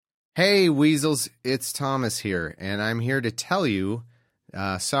Hey, Weasels, it's Thomas here, and I'm here to tell you,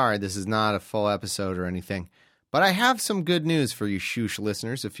 sorry, this is not a full episode or anything, but I have some good news for you Shoosh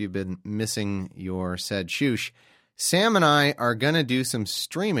listeners if you've been missing your said Shoosh. Sam and I are going to do some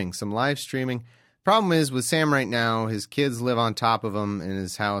streaming, some live streaming. Problem is, with Sam right now, his kids live on top of him in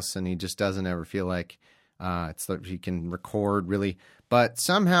his house, and he just doesn't ever feel like he can record, really. But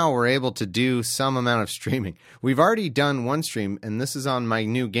somehow we're able to do some amount of streaming. We've already done one stream, and this is on my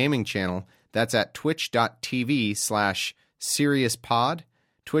new gaming channel. That's at twitch.tv/SeriousPod.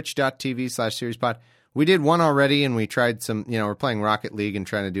 Twitch.tv/SeriousPod. We did one already, and we tried some, we're playing Rocket League and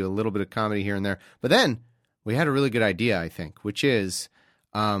trying to do a little bit of comedy here and there. But then we had a really good idea, I think, which is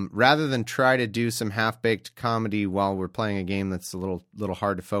rather than try to do some half-baked comedy while we're playing a game that's a little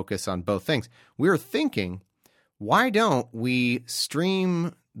hard to focus on both things, we were thinking, why don't we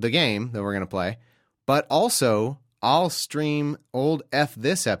stream the game that we're going to play, but also I'll stream old F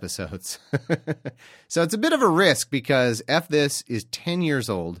This episodes. So it's a bit of a risk because F This is 10 years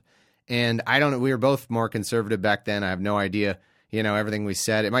old, and I don't know, we were both more conservative back then. I have no idea, everything we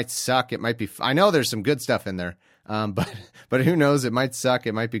said. It might suck. It might be, I know there's some good stuff in there, but who knows? It might suck.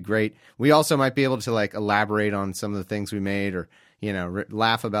 It might be great. We also might be able to elaborate on some of the things we made or,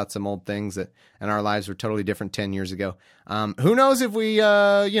 laugh about some old things and our lives were totally different 10 years ago. Who knows if we,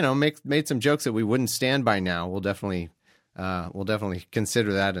 made some jokes that we wouldn't stand by now. We'll definitely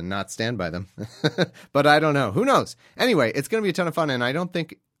consider that and not stand by them. But I don't know. Who knows? Anyway, it's going to be a ton of fun. And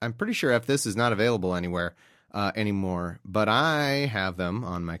I'm pretty sure if this is not available anywhere anymore, but I have them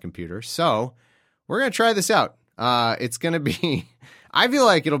on my computer. So we're going to try this out. It's going to be, I feel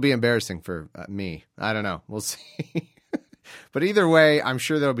like it'll be embarrassing for me. I don't know. We'll see. But either way, I'm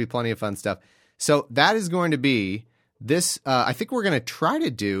sure there'll be plenty of fun stuff. So that is going to be this. I think we're going to try to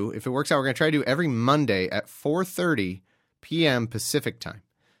do, if it works out, we're going to try to do every Monday at 4:30 p.m. Pacific time.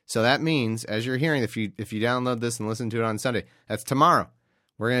 So that means, as you're hearing, if you download this and listen to it on Sunday, that's tomorrow.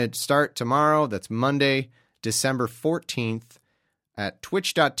 We're going to start tomorrow. That's Monday, December 14th at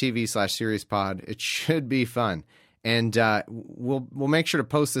twitch.tv/SeriousPod. It should be fun. And we'll make sure to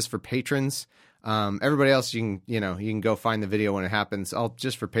post this for patrons. Everybody else, you can go find the video when it happens.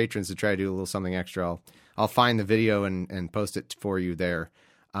 Just for patrons to try to do a little something extra, I'll find the video and post it for you there.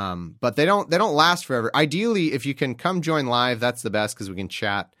 But they don't last forever. Ideally, if you can come join live, that's the best because we can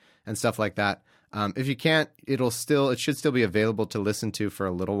chat and stuff like that. If you can't, it should still be available to listen to for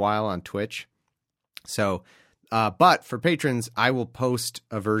a little while on Twitch. So, but for patrons, I will post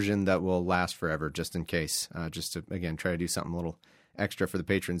a version that will last forever just in case, just to, again, try to do something a little extra for the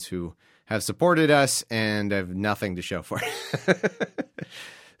patrons who have supported us and have nothing to show for it.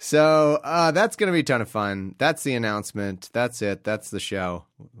 So that's going to be a ton of fun. That's the announcement. That's it. That's the show.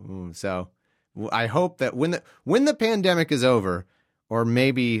 So I hope that when the pandemic is over, or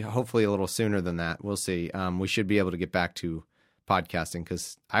maybe hopefully a little sooner than that, we'll see. We should be able to get back to podcasting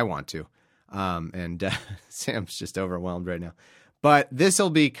because I want to. And Sam's just overwhelmed right now. But this will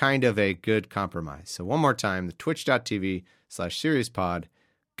be kind of a good compromise. So one more time, the twitch.tv/SeriousPod.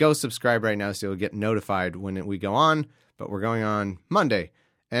 Go subscribe right now so you'll get notified when we go on. But we're going on Monday.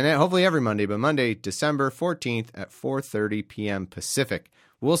 And hopefully every Monday, but Monday, December 14th at 4:30 p.m. Pacific.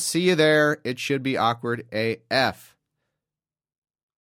 We'll see you there. It should be awkward AF.